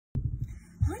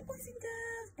Hi boys and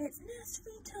girls, it's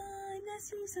nursery time,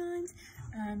 nursery rhymes.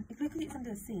 If we look at it under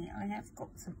the sea, I have got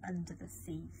some under the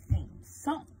sea themed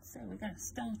songs. So we're going to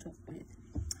start off with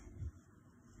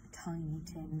Tiny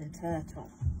Tim the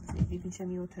Turtle. So if you can show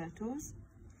me your turtles.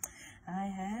 I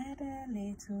had a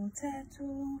little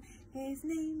turtle, his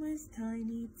name was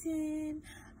Tiny Tim.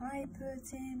 I put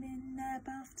him in the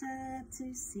bathtub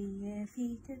to see if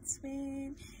he could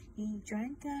swim. He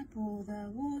drank up all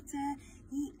the water,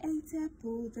 he ate up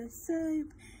all the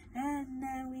soap, and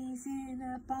now he's in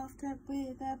a bathtub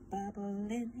with a bubble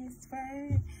in his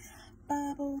throat.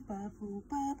 Bubble, bubble,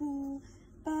 bubble,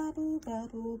 bubble,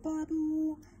 bubble,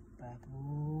 bubble,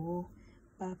 bubble,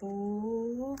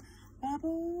 bubble,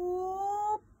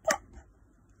 bubble, pop.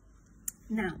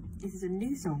 Now, this is a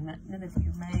new song that none of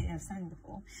you may have sang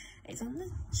before. It's on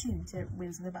the tune to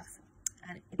Wheels on the Bus,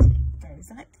 and it goes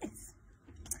like this.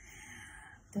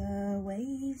 The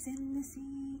waves in the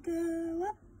sea go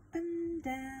up and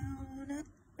down, up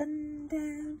and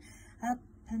down, up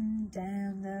and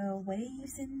down. The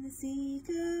waves in the sea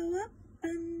go up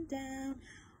and down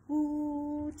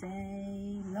all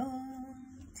day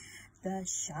long. The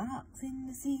sharks in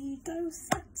the sea go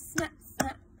snap, snap,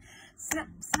 snap, snap,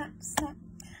 snap, snap,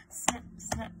 snap,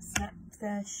 snap, snap.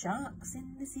 The sharks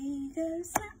in the sea go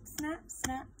snap, snap,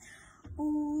 snap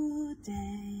all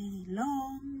day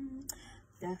long.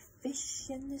 The fish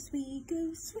in the sea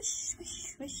go swish,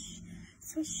 swish, swish,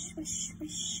 swish, swish,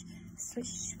 swish,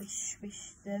 swish, swish,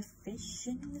 swish. The fish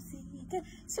in the sea go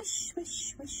swish,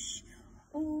 swish, swish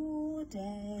all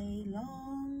day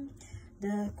long.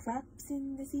 The crabs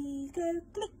in the sea go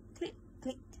click, click,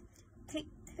 click, click,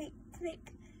 click, click,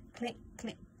 click,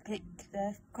 click, click.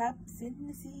 The crabs in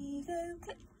the sea go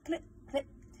click, click, click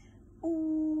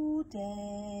all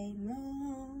day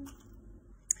long.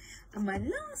 And my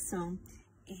last song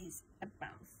is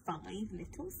about 5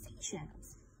 little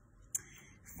seashells.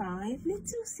 5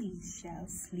 little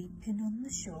seashells sleeping on the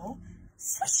shore.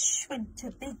 Swish went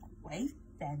a big wave,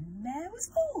 then there was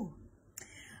 4.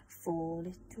 4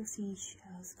 little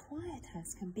seashells, quiet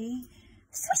as can be.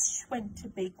 Swish went a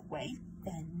big wave,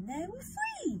 then there were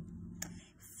 3.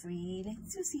 3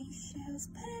 little seashells,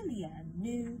 pearly and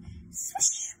new.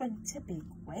 Swish went a big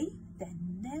wave,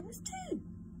 then there was 2.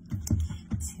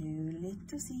 2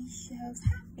 little seashells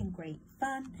having great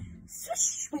fun.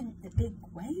 Swish went the big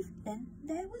wave, then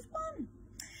there was 1.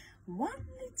 1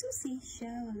 little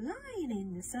seashell lying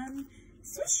in the sun.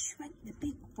 Swish went the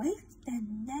big wave,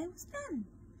 then there was none.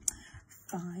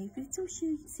 5 little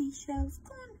seashells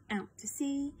gone out to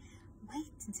sea.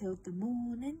 Wait until the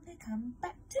morning, they come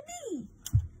back to me.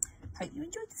 Hope you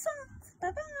enjoyed the songs.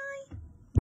 Bye bye.